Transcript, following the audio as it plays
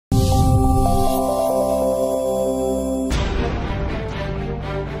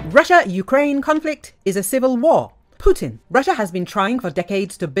Russia-Ukraine conflict is a civil war. Putin. Russia has been trying for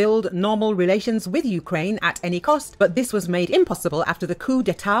decades to build normal relations with Ukraine at any cost, but this was made impossible after the coup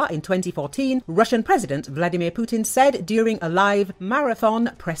d'etat in 2014, Russian President Vladimir Putin said during a live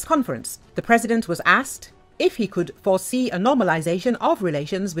marathon press conference. The president was asked if he could foresee a normalization of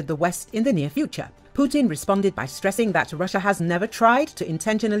relations with the West in the near future. Putin responded by stressing that Russia has never tried to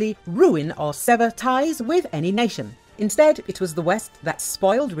intentionally ruin or sever ties with any nation. Instead, it was the West that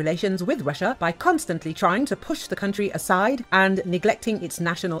spoiled relations with Russia by constantly trying to push the country aside and neglecting its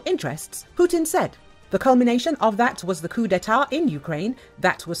national interests, Putin said. The culmination of that was the coup d'etat in Ukraine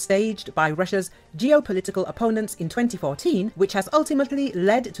that was staged by Russia's geopolitical opponents in 2014, which has ultimately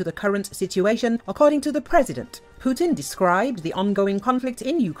led to the current situation, according to the president. Putin described the ongoing conflict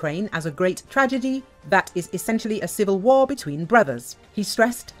in Ukraine as a great tragedy that is essentially a civil war between brothers. He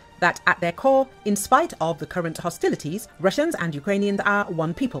stressed that at their core, in spite of the current hostilities, Russians and Ukrainians are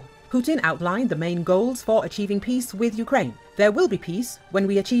one people. Putin outlined the main goals for achieving peace with Ukraine. There will be peace when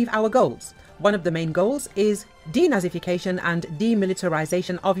we achieve our goals. One of the main goals is denazification and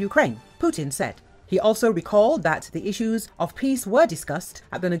demilitarization of Ukraine, Putin said. He also recalled that the issues of peace were discussed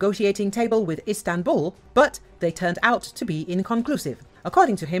at the negotiating table with Istanbul, but they turned out to be inconclusive.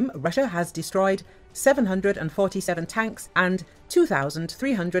 According to him, Russia has destroyed 747 tanks and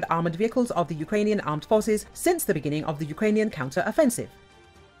 2,300 armored vehicles of the Ukrainian armed forces since the beginning of the Ukrainian counter-offensive.